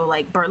DC.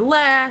 So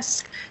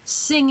burlesque,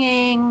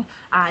 singing,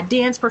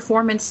 dance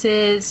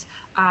performances,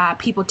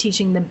 people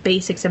teaching the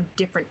basics of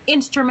different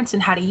instruments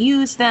and how to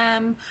use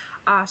them.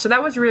 So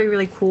that was really,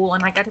 really cool.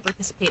 And I got to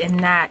participate in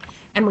that.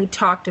 And we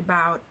talked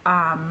about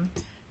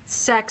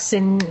sex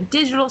in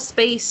digital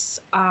space.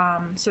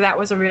 So that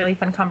was a really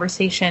fun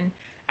conversation.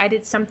 I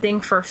did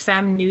something for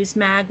Fem News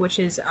Mag, which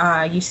is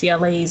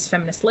UCLA's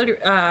feminist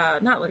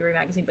not literary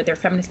magazine, but their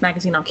feminist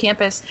magazine on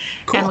campus.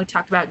 Cool. And we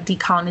talked about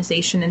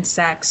decolonization and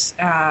sex.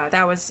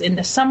 That was in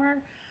the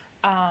summer.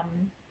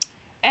 And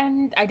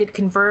I did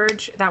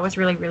Converge. That was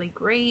really, really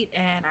great.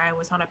 And I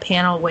was on a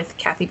panel with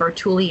Kathy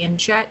Bartuli and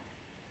Jet.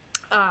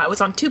 I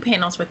was on 2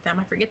 panels with them.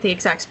 I forget the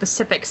exact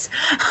specifics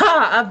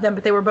of them,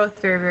 but they were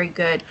both very, very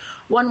good.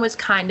 One was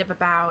kind of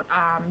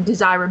about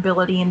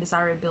desirability and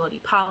desirability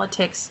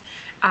politics,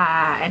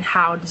 and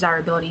how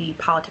desirability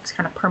politics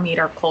kind of permeate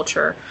our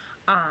culture.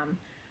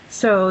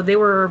 So they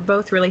were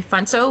both really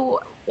fun.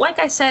 So like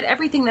I said,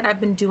 everything that I've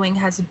been doing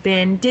has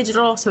been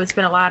digital. So it's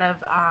been a lot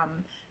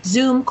of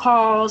Zoom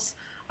calls,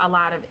 a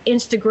lot of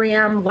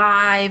Instagram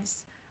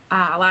lives,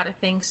 a lot of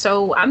things.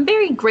 So I'm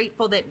very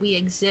grateful that we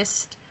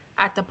exist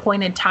at the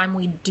point in time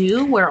we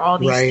do, where all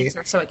these things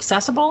are so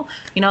accessible.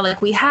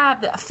 We have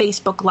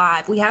Facebook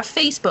Live, we have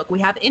Facebook, we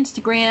have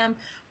Instagram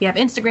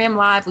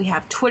Live, we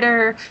have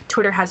Twitter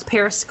has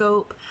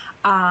Periscope,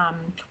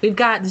 we've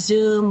got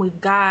Zoom,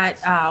 we've got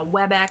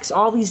WebEx,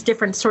 all these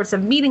different sorts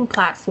of meeting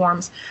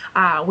platforms.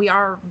 We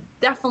are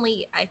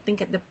definitely, I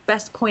think, at the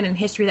best point in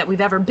history that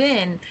we've ever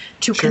been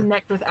to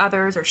connect with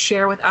others or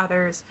share with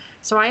others.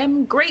 So I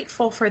am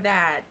grateful for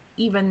that,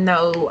 even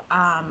though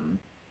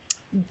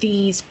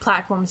these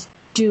platforms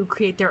do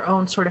create their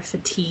own sort of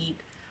fatigue,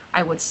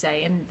 I would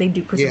say, and they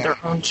do present their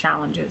own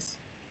challenges.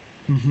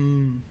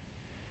 Mm-hmm.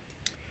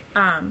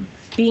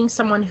 Being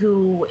someone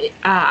who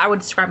I would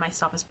describe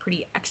myself as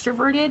pretty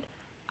extroverted,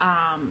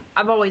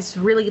 I've always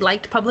really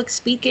liked public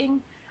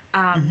speaking.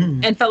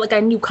 and felt like I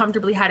knew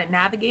comfortably how to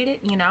navigate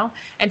it, you know?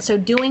 And so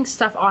doing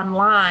stuff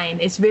online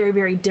is very,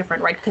 very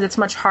different, right? Because it's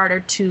much harder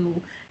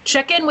to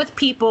check in with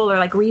people or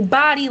like read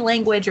body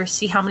language or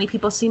see how many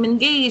people seem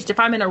engaged. If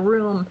I'm in a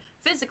room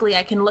physically,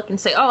 I can look and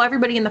say, oh,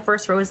 everybody in the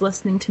first row is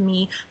listening to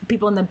me. The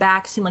people in the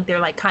back seem like they're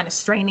like kind of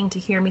straining to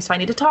hear me, so I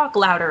need to talk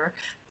louder.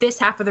 This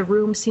half of the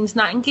room seems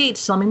not engaged,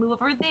 so let me move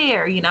over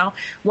there, you know?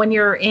 When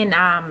you're in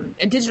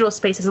a digital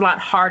space, it's a lot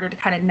harder to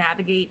kind of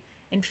navigate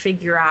and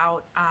figure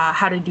out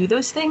how to do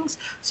those things.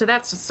 So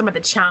that's some of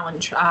the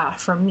challenge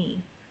for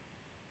me.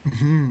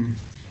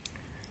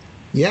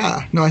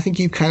 Yeah, no, I think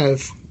you kind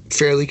of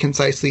fairly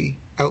concisely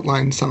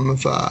outlined some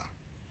of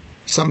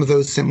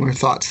those similar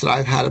thoughts that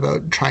I've had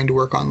about trying to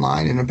work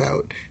online and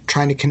about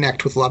trying to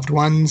connect with loved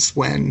ones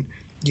when,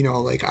 you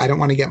know, like I don't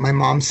want to get my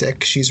mom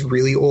sick. She's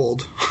really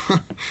old.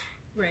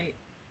 Right.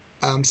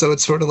 So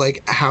it's sort of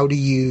like, how do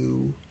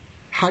you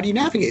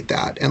navigate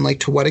that? And like,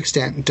 to what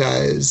extent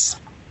does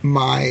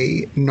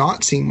my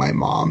not seeing my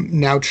mom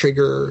now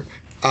trigger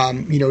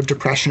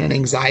depression and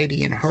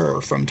anxiety in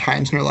her from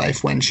times in her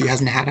life when she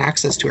hasn't had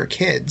access to her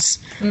kids,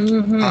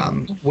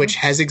 which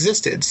has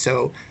existed.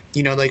 So,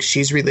 you know, like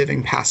she's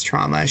reliving past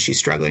trauma. She's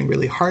struggling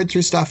really hard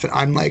through stuff. And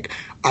I'm like,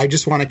 I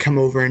just want to come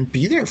over and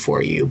be there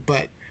for you,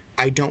 but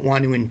I don't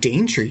want to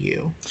endanger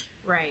you.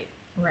 Right.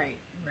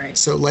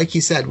 So like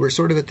you said, we're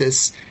sort of at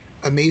this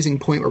amazing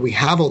point where we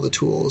have all the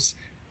tools,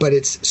 but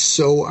it's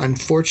so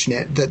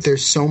unfortunate that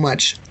there's so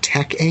much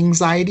tech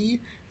anxiety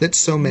that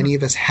so many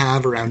of us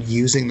have around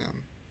using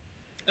them.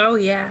 Oh,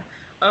 yeah.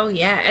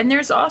 And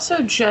there's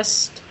also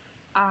just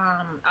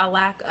a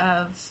lack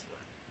of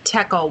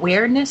tech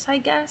awareness, I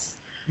guess.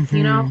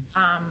 You know,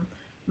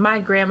 my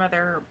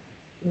grandmother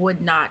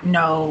would not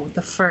know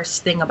the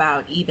first thing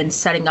about even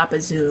setting up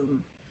a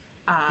Zoom,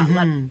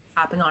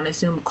 hopping on a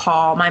Zoom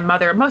call. My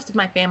mother, most of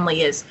my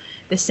family is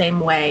the same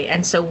way.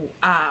 And so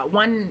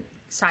one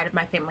side of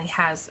my family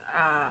has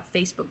a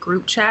Facebook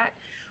group chat,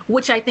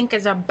 which I think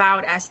is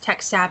about as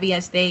tech savvy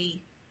as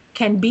they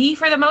can be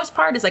for the most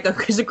part. Is like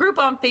because a group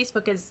on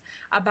Facebook is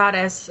about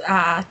as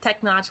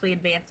technologically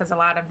advanced as a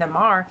lot of them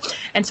are.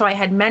 And so I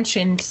had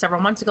mentioned several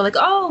months ago, like,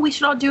 oh, we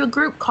should all do a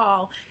group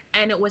call.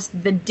 And it was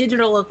the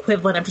digital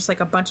equivalent of just like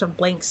a bunch of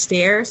blank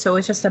stares. So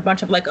it's just a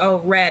bunch of like,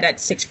 oh, red at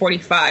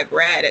 6:45,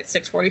 red at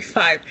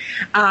 6:45.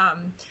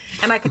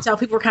 And I could tell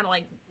people were kind of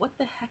like, what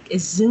the heck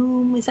is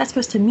Zoom? Is that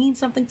supposed to mean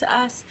something to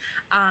us?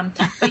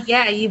 But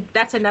yeah,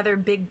 that's another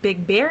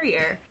big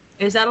barrier,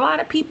 is that a lot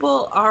of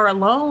people are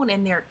alone,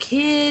 and their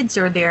kids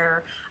or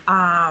their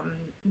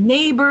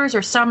neighbors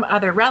or some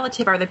other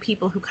relative are the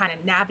people who kind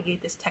of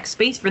navigate this tech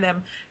space for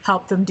them,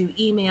 help them do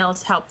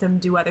emails, help them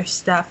do other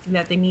stuff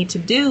that they need to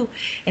do.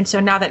 And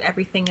so now that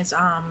everything is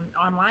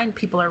online,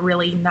 people are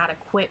really not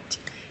equipped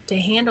to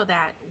handle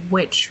that,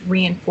 which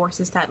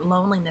reinforces that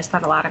loneliness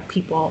that a lot of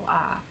people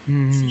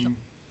feel,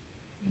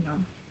 you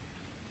know.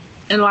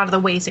 And a lot of the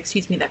ways,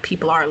 that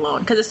people are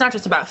alone, because it's not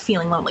just about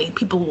feeling lonely.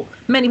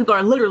 Many people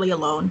are literally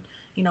alone,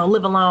 you know,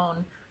 live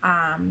alone,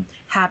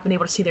 have been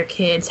able to see their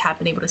kids, have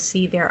been able to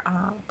see their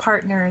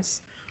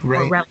partners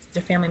or relatives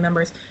or family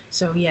members.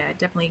 So yeah, it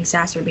definitely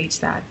exacerbates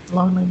that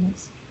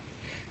loneliness.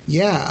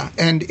 Yeah,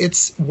 and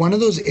it's one of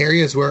those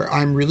areas where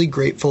I'm really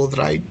grateful that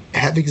I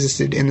have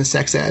existed in the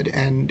sex ed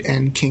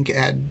and kink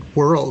ed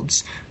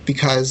worlds,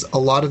 because a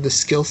lot of the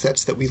skill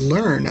sets that we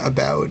learn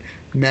about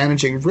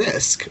managing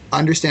risk,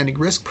 understanding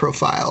risk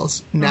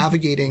profiles,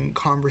 navigating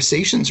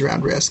conversations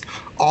around risk,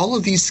 all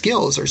of these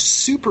skills are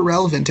super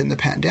relevant in the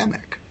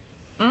pandemic.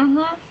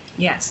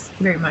 Yes,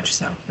 very much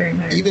so. Very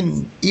much.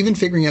 Even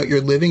figuring out your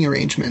living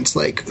arrangements,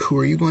 like who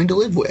are you going to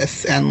live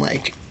with, and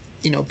like,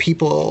 you know,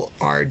 people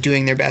are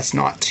doing their best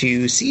not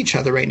to see each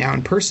other right now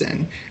in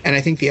person. And I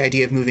think the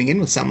idea of moving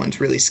in with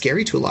someone's really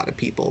scary to a lot of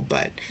people,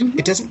 but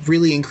it doesn't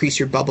really increase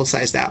your bubble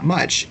size that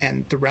much.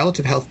 And the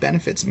relative health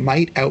benefits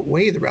might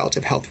outweigh the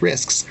relative health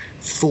risks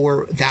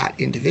for that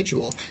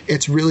individual.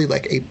 It's really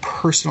like a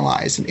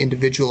personalized and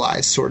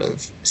individualized sort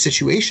of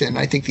situation.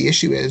 I think the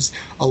issue is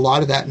a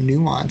lot of that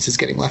nuance is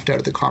getting left out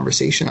of the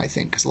conversation, I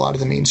think, because a lot of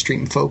the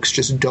mainstream folks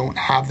just don't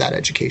have that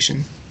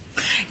education.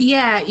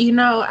 Yeah, you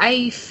know,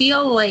 I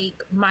feel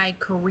like my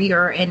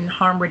career in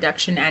harm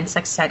reduction and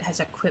sex ed has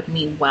equipped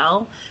me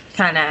well to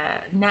kind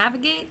of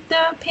navigate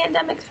the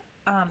pandemic.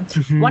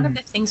 One of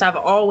the things I've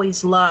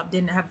always loved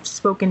and have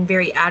spoken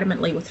very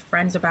adamantly with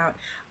friends about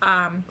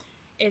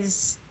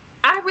is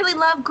I really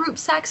love group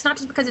sex, not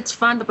just because it's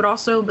fun, but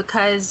also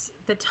because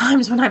the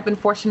times when I've been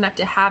fortunate enough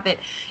to have it,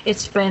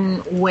 it's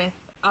been with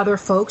other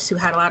folks who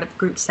had a lot of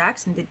group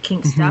sex and did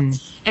kink stuff.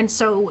 And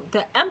so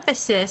the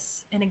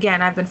emphasis, and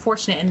again, I've been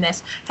fortunate in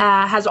this,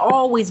 has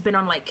always been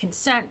on like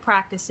consent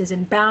practices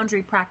and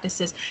boundary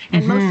practices.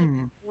 And most of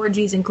the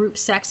orgies and group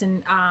sex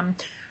and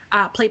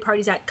play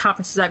parties at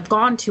conferences I've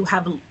gone to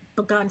have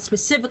begun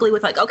specifically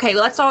with like, okay,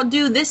 let's all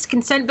do this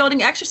consent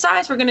building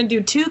exercise. We're going to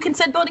do 2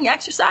 consent building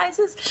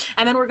exercises,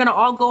 and then we're going to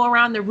all go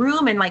around the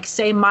room and like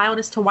say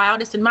mildest to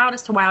wildest, and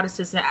mildest to wildest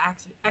is an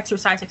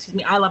exercise,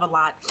 I love a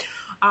lot,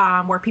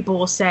 where people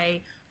will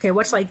say, okay,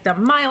 what's like the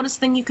mildest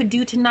thing you could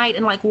do tonight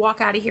and like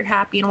walk out of here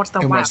happy, and what's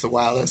the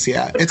wildest?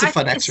 Yeah, it's a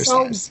fun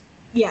exercise.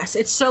 Yes,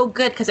 it's so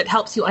good because it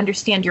helps you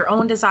understand your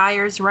own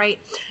desires, right?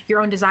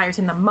 Your own desires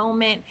in the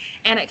moment.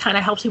 And it kind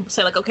of helps people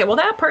say like, okay, well,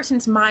 that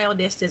person's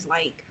mildest is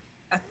like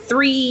a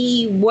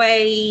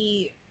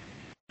 3-way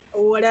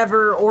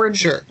whatever, or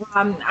sure.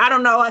 I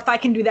don't know if I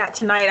can do that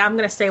tonight. I'm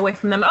going to stay away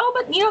from them. Oh,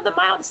 but the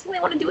mildest thing they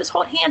want to do is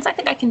hold hands. I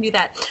think I can do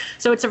that.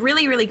 So it's a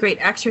really, really great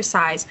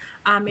exercise.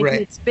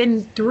 Right. It's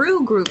been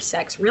through group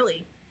sex,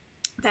 really,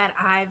 that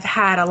I've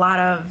had a lot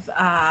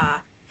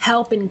of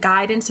help and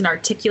guidance in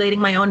articulating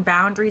my own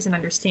boundaries and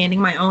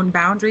understanding my own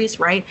boundaries,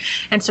 right?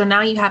 And so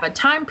now you have a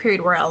time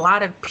period where a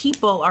lot of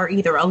people are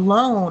either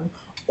alone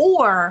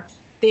or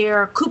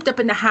they're cooped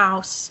up in the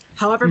house,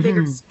 however big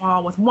or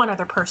small, with 1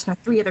 other person or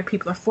 3 other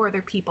people or 4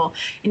 other people.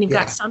 And you've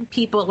got some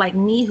people like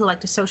me who like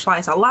to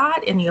socialize a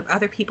lot, and you have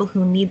other people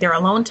who need their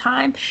alone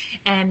time,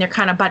 and they're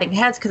kind of butting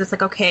heads because it's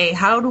like, okay,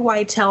 how do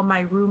I tell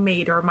my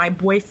roommate or my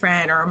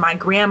boyfriend or my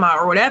grandma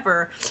or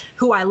whatever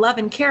who I love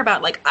and care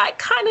about, like, I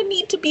kind of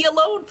need to be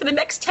alone for the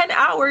next 10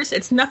 hours.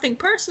 It's nothing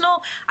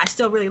personal. I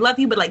still really love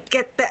you, but like,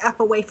 get the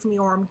F away from me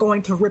or I'm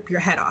going to rip your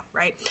head off,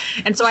 right?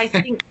 And so I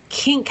think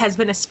kink has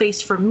been a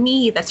space for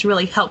me that's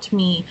really helped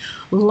me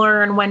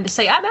learn when to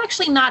say, I'm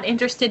actually not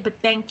interested, but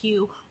thank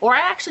you. Or I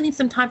actually need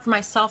some time for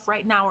myself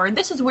right now. Or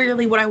this is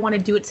really what I want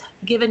to do. It's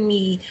given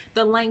me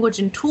the language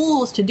and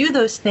tools to do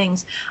those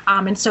things.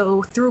 And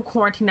so through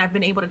quarantine, I've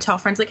been able to tell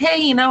friends like,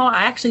 hey,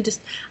 I actually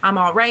I'm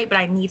all right, but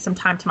I need some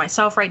time to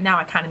myself right now.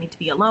 I kind of need to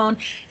be alone.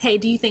 Hey,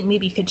 do you think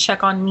maybe you could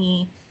check on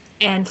me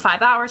and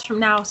 5 hours from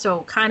now?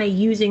 So kind of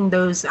using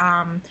those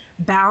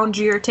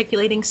boundary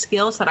articulating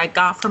skills that I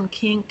got from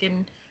kink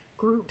and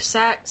group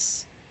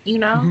sex. It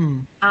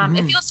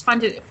feels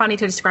funny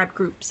to describe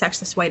group sex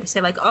this way, to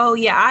say like, oh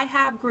yeah, I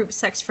have group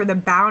sex for the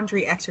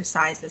boundary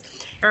exercises.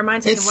 It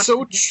reminds me of what I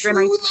used to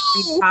read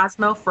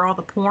Cosmo for all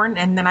the porn,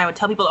 and then I would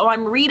tell people, oh,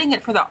 I'm reading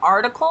it for the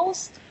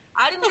articles.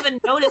 I didn't even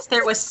notice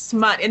there was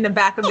smut in the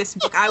back of this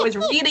book. I was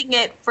reading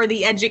it for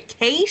the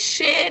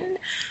education.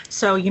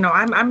 So,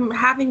 I'm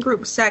having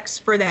group sex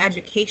for the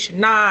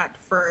education, not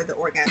for the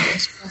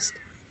orgasm.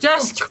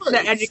 Just for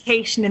the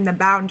education and the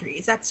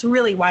boundaries. That's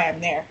really why I'm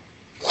there.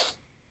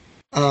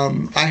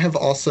 I have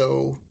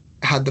also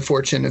had the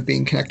fortune of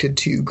being connected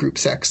to group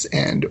sex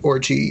and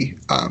orgy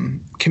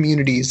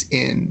communities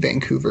in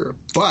Vancouver,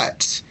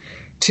 but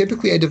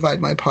typically I divide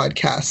my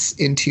podcasts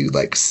into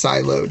like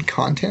siloed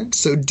content.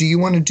 So do you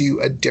want to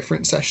do a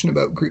different session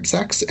about group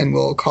sex, and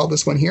we'll call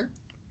this one here?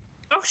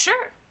 Oh,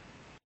 sure.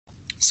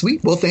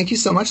 Sweet. Well, thank you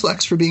so much,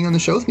 Lex, for being on the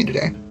show with me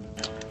today.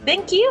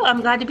 Thank you.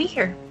 I'm glad to be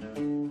here.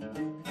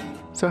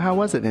 So how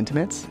was it,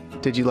 Intimates?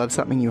 Did you love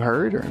something you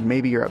heard, or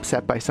maybe you're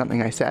upset by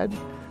something I said?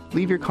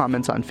 Leave your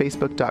comments on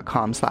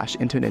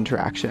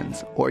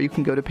facebook.com/intimateinteractions, or you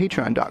can go to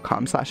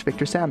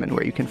patreon.com/VictorSalmon,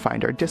 where you can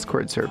find our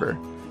Discord server.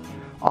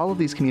 All of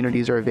these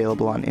communities are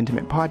available on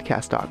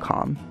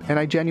intimatepodcast.com, and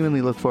I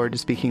genuinely look forward to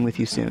speaking with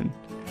you soon.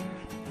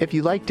 If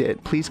you liked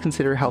it, please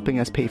consider helping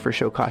us pay for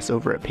show costs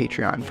over at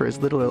Patreon for as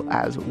little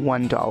as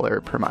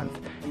 $1 per month.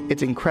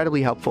 It's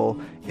incredibly helpful.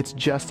 It's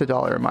just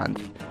 $1 a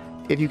month.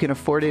 If you can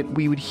afford it,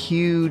 we would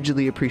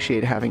hugely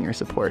appreciate having your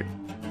support.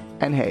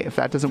 And hey, if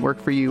that doesn't work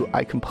for you,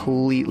 I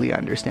completely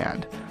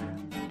understand.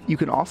 You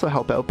can also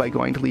help out by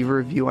going to leave a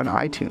review on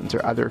iTunes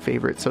or other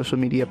favorite social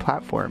media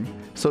platform.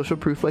 Social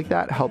proof like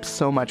that helps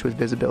so much with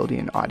visibility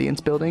and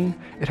audience building.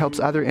 It helps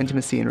other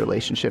intimacy and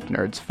relationship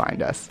nerds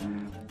find us.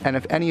 And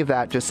if any of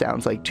that just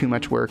sounds like too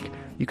much work,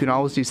 you can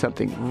always do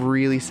something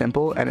really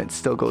simple and it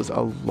still goes a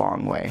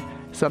long way.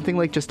 Something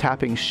like just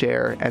tapping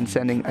share and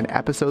sending an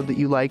episode that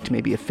you liked,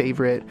 maybe a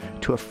favorite,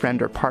 to a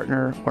friend or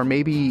partner, or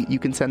maybe you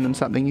can send them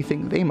something you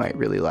think they might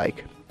really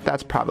like.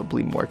 That's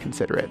probably more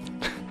considerate.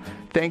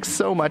 Thanks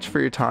so much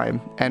for your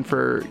time and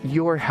for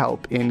your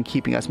help in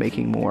keeping us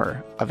making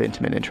more of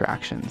Intimate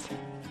Interactions.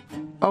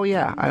 Oh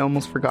yeah, I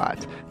almost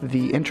forgot.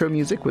 The intro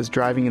music was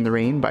Driving in the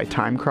Rain by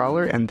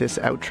Timecrawler, and this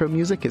outro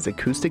music is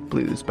Acoustic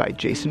Blues by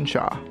Jason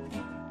Shaw.